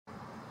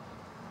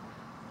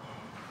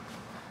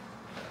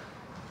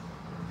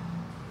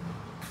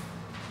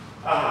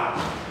One,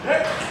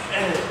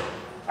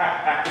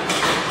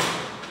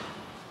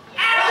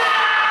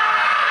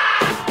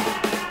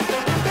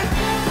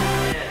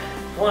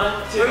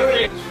 two,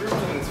 three.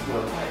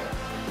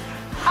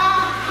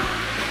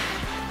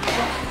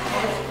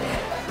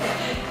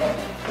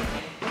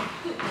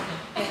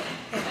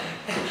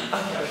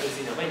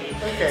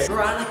 Okay.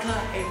 Veronica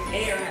and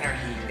Aaron are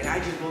here, and I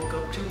just woke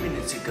up 2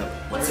 minutes ago.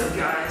 What's up,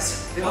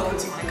 guys? Welcome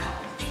to my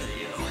college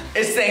video.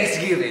 It's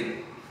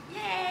Thanksgiving.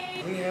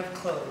 Yay! We have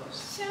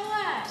clothes. Show us.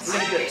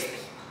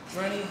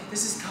 Ronnie,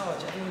 this is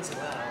college. Everyone's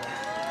allowed.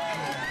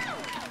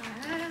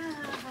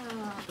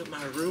 Wow. But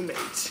my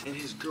roommate and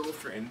his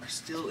girlfriend are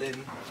still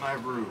in my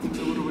room.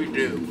 So what do we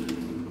do?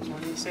 Why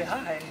don't you say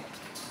hi?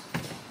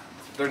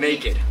 They're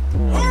naked.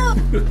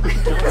 Don't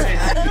say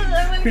hi. I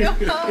want to go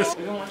home.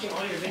 We've been watching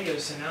all your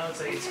videos, so now it's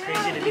like it's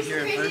crazy to be here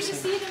in It's crazy to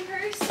person. see it in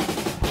person.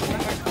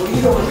 What are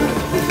you doing?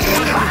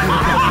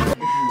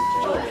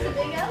 Oh, it's a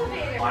big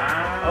elevator.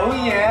 Wow. Oh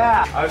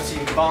yeah! I've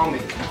seen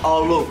vomit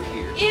all over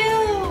here.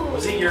 Ew.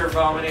 Was it your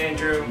vomit,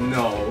 Andrew?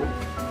 No.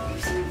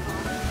 You've seen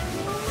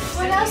vomit.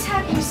 What else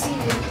have you seen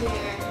in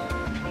here?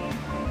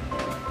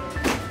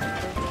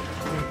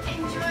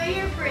 Enjoy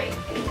your break.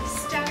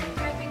 Start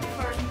prepping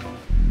for.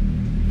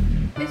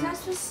 Is that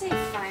supposed to say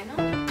final?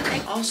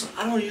 Also, I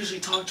don't usually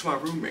talk to my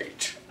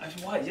roommate.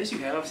 What? Yes, you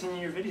have. I've seen in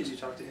your videos you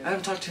talked to him. I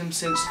haven't talked to him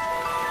since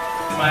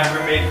My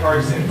roommate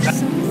Carson.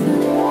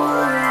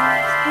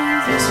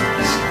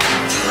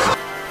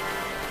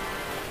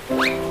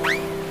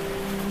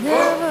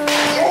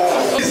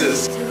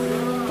 Jesus.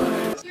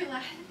 Your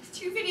last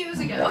 2 videos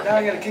ago. Now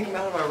I gotta kick him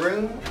out of my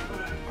room.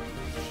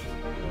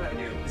 What do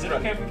I do? Is it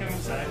okay if we come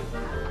inside?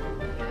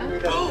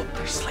 Oh,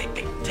 they're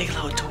sleeping. Take a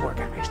little tour,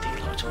 guys. Take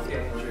a little tour.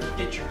 Okay, Andrew.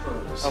 Get your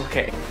clothes.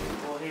 Okay.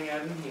 We'll hang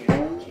out in here.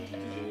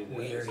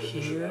 We're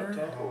here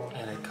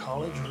at a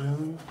college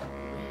room.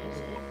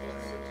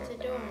 It's a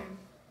dorm.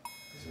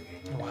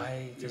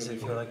 Why does it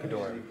feel like a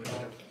dorm?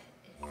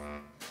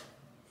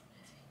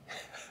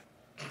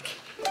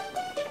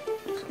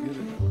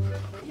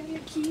 You have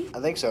your key? I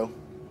think so. Do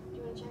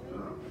you want to check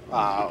it?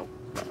 Wow.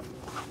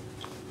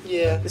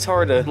 Yeah, it's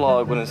hard to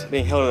vlog when it's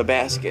being held in a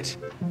basket.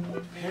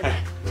 It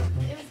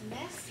was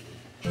messy.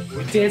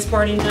 We dance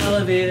party in the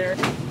elevator.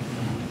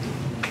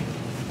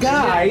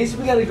 Guys,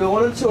 we gotta go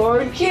on a tour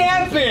of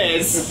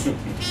campus!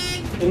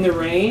 In the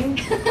rain?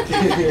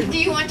 Do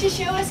you want to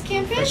show us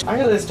campus? I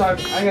gotta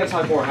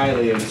talk more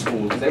highly of the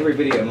school, because every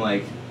video I'm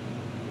like,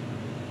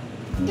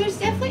 There's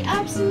definitely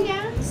ups and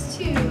downs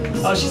too.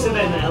 Oh, she said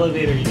that in the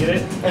elevator. You get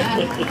it?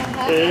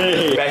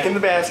 back in the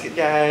basket,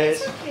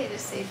 guys. It's okay to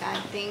say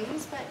bad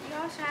things, but you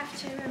also have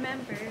to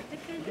remember the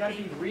good You gotta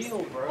be things.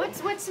 real, bro. What's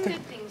some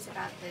good things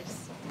about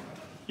this?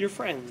 Your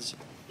friends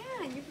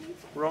Yeah, you're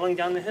rolling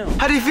down the hill.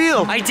 How do you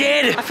feel? I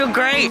did! I feel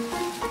great!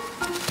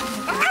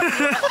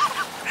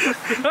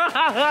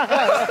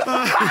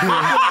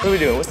 What are we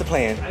doing? What's the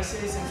plan? I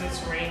say since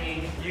it's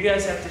raining, you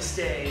guys have to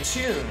stay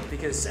tuned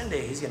because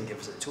Sunday he's gonna give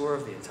us a tour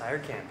of the entire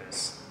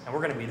campus. And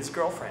we're gonna meet his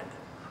girlfriend.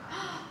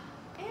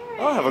 Aaron. I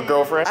don't have a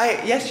girlfriend.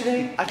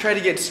 Yesterday, I tried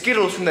to get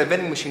Skittles from that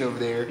vending machine over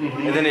there,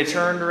 and then it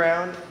turned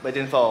around, but it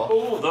didn't fall.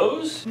 Oh,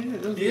 those?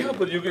 Yeah,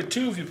 but you'll get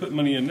 2 if you put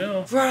money in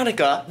now.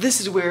 Veronica, this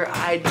is where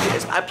I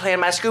plan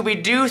my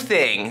Scooby-Doo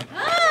thing.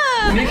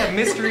 Ah! Make a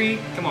mystery.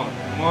 Come on.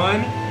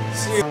 1,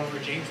 2.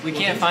 We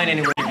can't find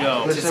anywhere to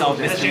go. It's all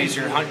mysteries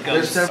or hunt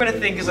ghosts. I'm gonna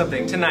think of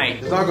something tonight.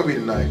 It's not gonna be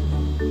tonight.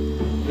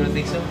 You don't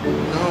think so?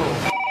 No.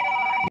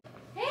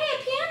 Hey, a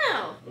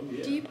piano.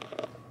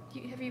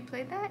 Have you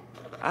played that?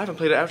 I haven't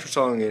played an after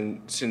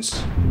song since.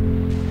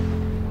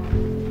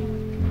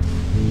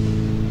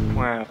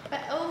 Wow.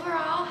 But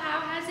overall,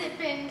 how has it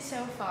been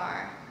so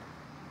far?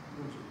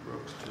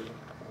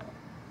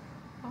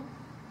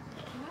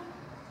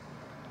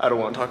 I don't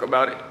want to talk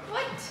about it.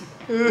 What?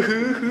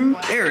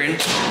 Aaron,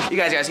 you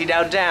guys gotta see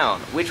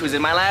downtown, which was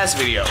in my last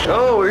video.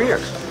 Oh, we're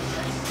here.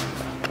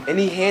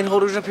 Any hand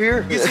holders up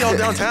here? You see all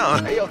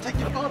downtown. Hey, yo, take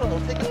your photo.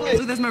 Take a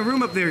Look, that's my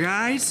room up there,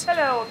 guys.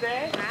 Hello,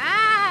 babe.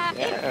 Ah,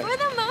 Yeah. for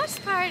the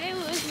most part, it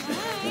was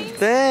nice.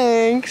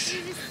 Thanks.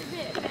 It was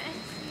just a bit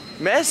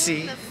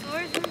messy. Messy. The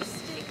floors were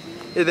sticky.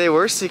 Yeah, they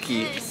were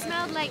sticky. And it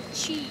smelled like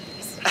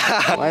cheese.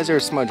 Why is there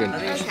a smudge in?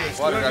 Okay.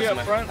 Water up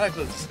front.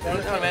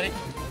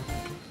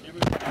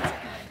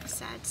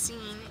 Sad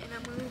scene in a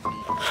movie.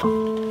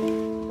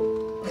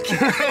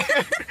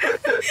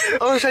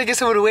 I was trying to get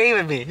someone to wave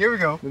at me. Here we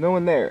go. There's no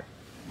one there.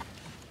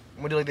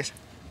 I'm gonna do like this.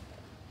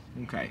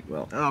 Okay,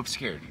 well. Oh, I'm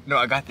scared. No,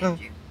 I got this.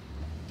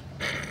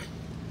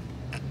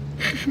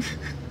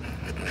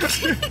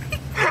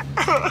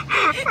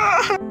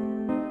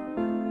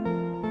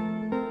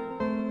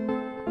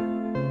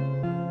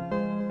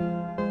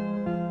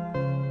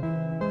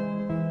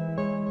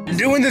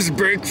 Doing this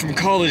break from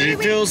college, it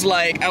feels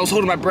like I was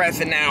holding my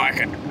breath and now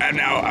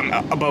I'm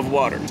above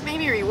water.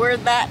 Maybe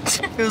reword that.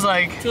 It feels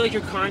like I feel like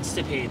you're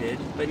constipated,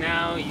 but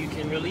now you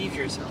can relieve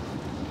yourself.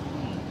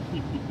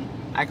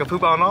 I could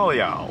poop on all of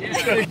y'all.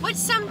 Yeah.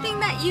 What's something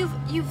that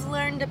you've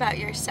learned about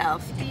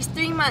yourself these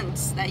 3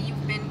 months that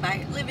you've been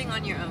living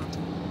on your own?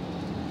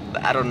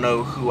 I don't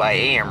know who I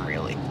am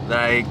really. that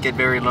I get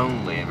very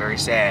lonely and very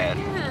sad.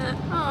 Yeah.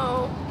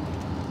 Oh.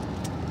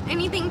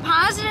 Anything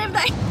positive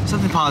that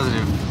Something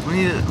positive.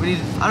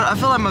 I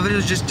feel like my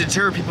videos just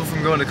deter people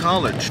from going to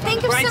college.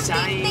 think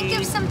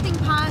of something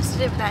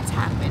positive that's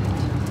happened.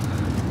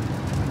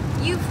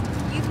 You've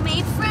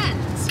made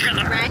friends,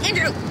 right?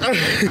 Andrew,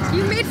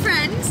 you made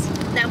friends.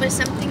 That was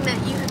something that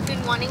you have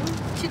been wanting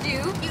to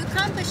do. You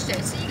accomplished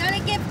it, so you gotta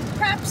give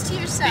props to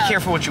yourself. Be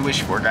careful what you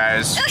wish for,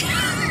 guys.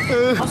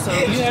 Also,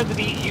 you have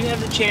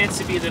the chance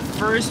to be the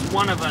first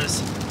one of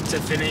us to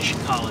finish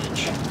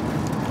college.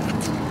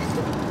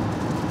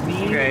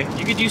 Okay.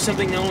 You could do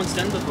something no one's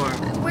done before.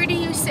 Where do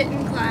you sit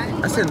in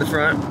class? I sit in the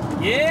front.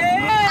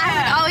 Yeah! I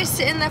would always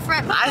sit in the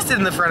front. I sit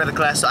in the front of the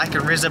class so I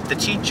can riz up the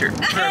teacher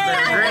for a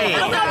better grade.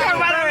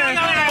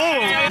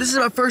 Oh, this is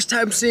my first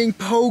time seeing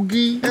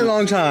Pogi in a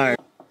long time.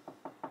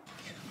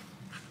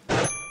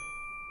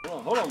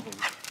 Hold on, please.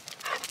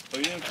 Oh,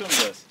 you didn't film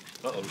this.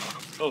 Uh-oh.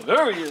 Oh,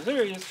 there he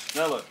is.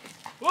 Now look.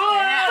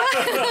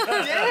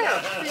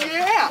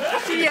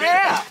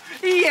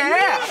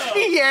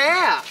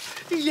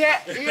 Yeah.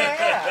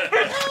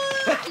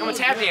 I'm a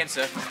tap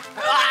dancer.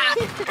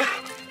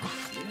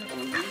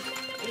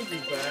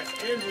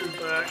 Andrew's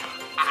back.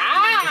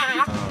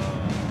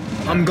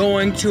 I'm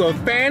going to a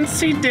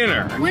fancy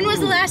dinner. When was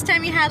the last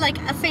time you had like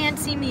a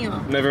fancy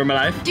meal? Never in my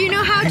life. Do you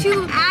know how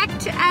to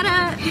act at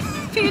a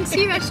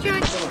fancy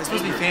restaurant? It's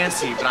supposed to be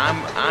fancy, but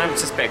I'm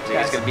suspecting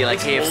it's gonna be like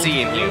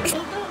KFC in here.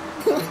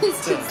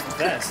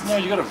 Best. No,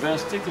 you got a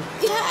vest. Take the...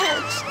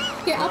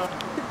 Yeah.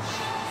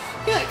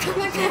 Good, come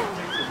back here.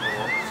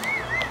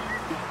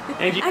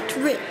 Act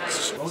rich.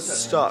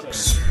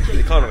 Stocks. The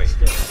economy.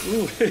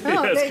 Oh,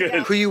 there you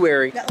go. Who you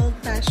wearing? The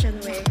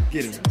old-fashioned way.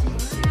 Get him.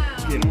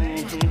 Get him.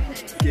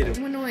 Get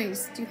him. What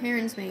noise do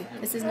herons make?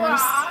 This is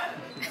nice.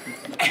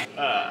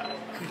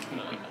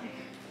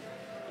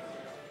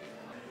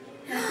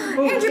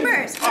 Andrew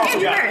Burrs!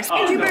 Andrew Burrs!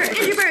 Andrew Burrs!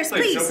 Andrew Burrs!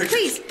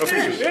 Please! The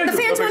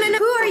fans want to know,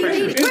 who are you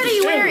dating? What are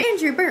you wearing?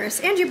 Andrew Burrs!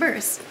 Andrew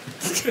Burrs!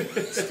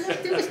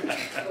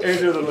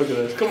 Andrew, look at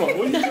this. Come on,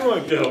 what are you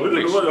doing, Bill?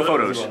 No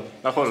photos.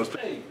 No photos.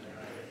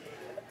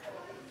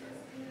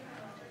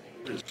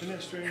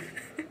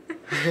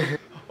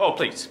 Oh,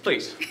 please.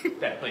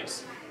 Dad,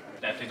 please.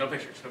 Dad, please, no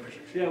pictures.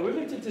 Yeah, we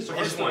looked at this.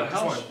 Just one.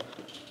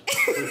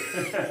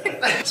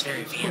 It's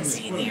very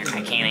fancy in here.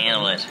 I can't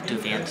handle it. Too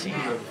fancy.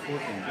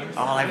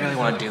 All I really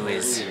want to do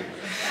is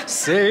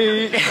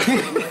say.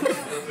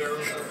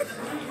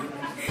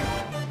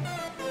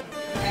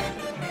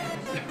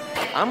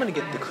 I'm gonna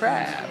get the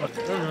crab.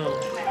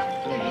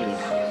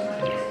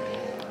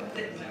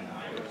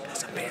 That's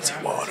some fancy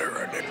water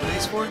right there. What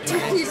is for?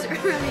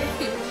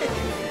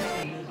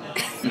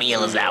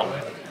 meal is out.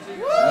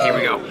 Here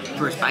we go.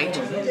 First bite.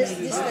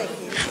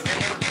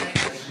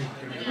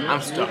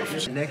 I'm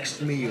stuffed.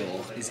 Next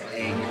meal is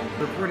egg.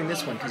 We're recording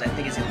this one because I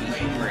think it's gonna be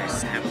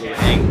humorous to have a little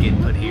egg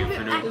get put here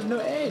for no. There's no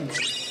eggs.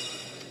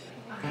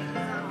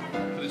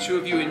 For the two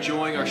of you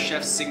enjoying our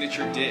chef's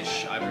signature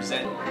dish, I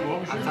present.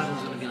 I thought it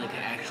was gonna be like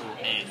an actual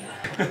egg.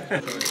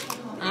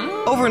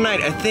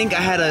 Overnight, I think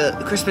I had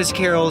a Christmas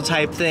Carol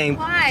type thing.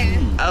 Why?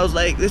 I was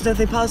like, there's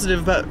nothing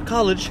positive about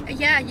college.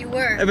 Yeah, you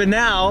were. But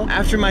now,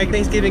 after my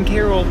Thanksgiving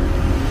Carol,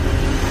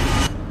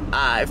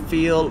 I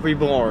feel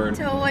reborn.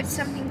 So what's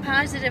something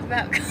positive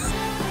about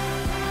college?